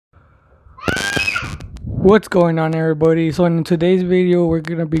What's going on, everybody? So in today's video we're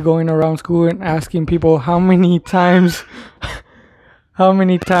gonna be going around school and asking people how many times I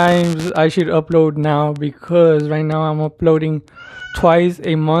should upload now, because right now I'm uploading twice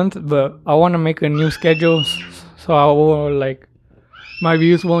a month, but I want to make a new schedule so I will, like, my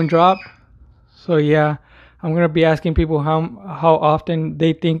views won't drop. So yeah, I'm gonna be asking people how often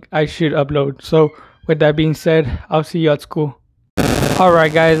they think I should upload. So with that being said, I'll see you at school.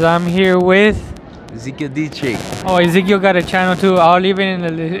 Alright guys, I'm here with Ezekiel Dietrich. Oh, Ezekiel got a channel too. I'll leave it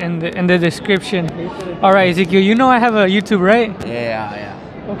in the description. All right, Ezekiel, you know I have a YouTube, right? Yeah.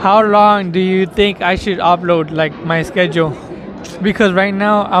 How long do you think I should upload, like, my schedule? Because right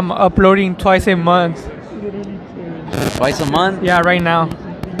now I'm uploading twice a month. Twice a month? Yeah, right now.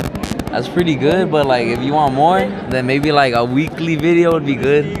 That's pretty good, but like if you want more, then maybe like a weekly video would be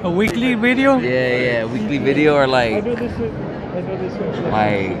good. A weekly video? Yeah, a weekly video, or like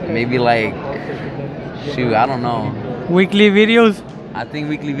maybe like, shoot, I don't know. Weekly videos? I think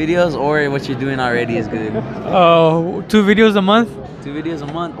weekly videos or what you're doing already is good. 2 videos a month? 2 videos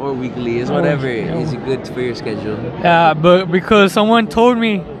a month or weekly is whatever is good for your schedule. Yeah, but because someone told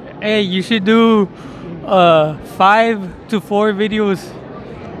me, hey, you should do 5 to 4 videos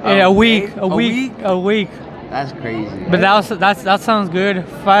a week. A week. That's crazy. But that sounds good.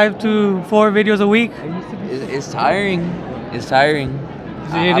 5 to 4 videos a week. It's tiring. It's tiring.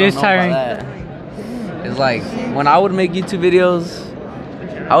 It is tiring. It's like when I would make YouTube videos,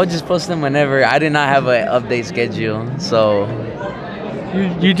 I would just post them whenever. I did not have an update schedule, so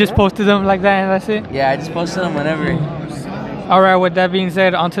you just posted them like that and that's it? Yeah, I just posted them whenever. Alright, with that being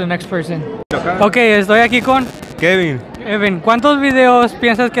said, on to the next person. Okay, estoy aquí con Kevin. ¿Cuántos videos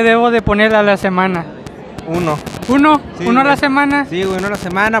piensas que debo de poner a la semana? Uno. ¿Uno? Sí, ¿Uno a la güey. semana? Sí, güey, uno a la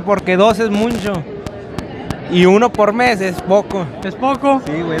semana porque 2 es mucho. Y 1 por mes es poco. ¿Es poco?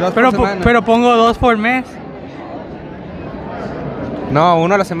 Sí, güey, 2 pero, por semana. pero pongo 2 por mes. No,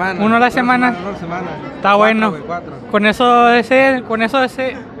 1 a la semana. ¿Uno a la semana? 1 a la semana. Está bueno. 4. Con eso es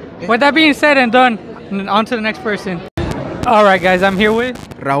it. With that being said and done, on to the next person. Alright guys, I'm here with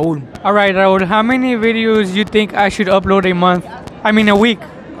Raúl. Alright Raúl, how many videos you think I should upload a month? I mean a week.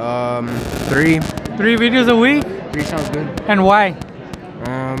 3. 3 videos a week? 3 sounds good. And why?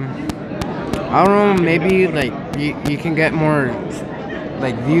 I don't know, maybe like you can get more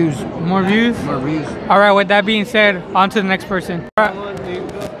like views. More views? More views. Alright, with that being said, on to the next person.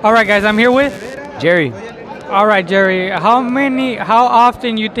 Alright guys, I'm here with Jerry. Alright Jerry, how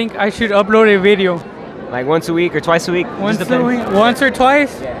often you think I should upload a video? Like once a week or twice a week. Once a week? Once or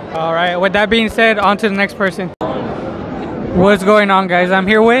twice? Yeah. Alright, with that being said, on to the next person. What's going on guys? I'm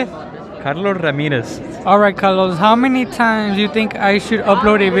here with Carlos Ramirez. Alright Carlos, how many times do you think I should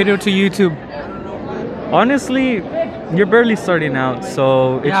upload a video to YouTube? Honestly, you're barely starting out,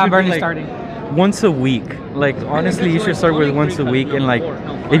 so it should barely be like starting. once a week. Like honestly, you should start with once a week, and like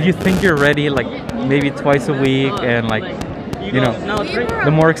if you think you're ready, like maybe twice a week, and like, you know,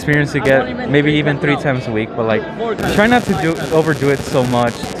 the more experience you get, maybe even 3 times a week. But like, try not to overdo it so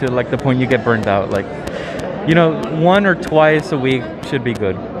much to like the point you get burned out. Like, you know, 1 or twice a week should be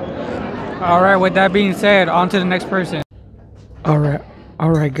good. Alright, with that being said, on to the next person.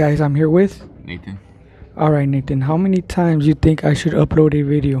 Alright guys, I'm here with Nathan. Alright Nathan, how many times you think I should upload a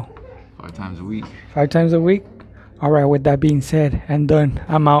video? 5 times a week. 5 times a week? Alright, with that being said and done,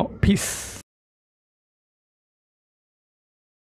 I'm out. Peace.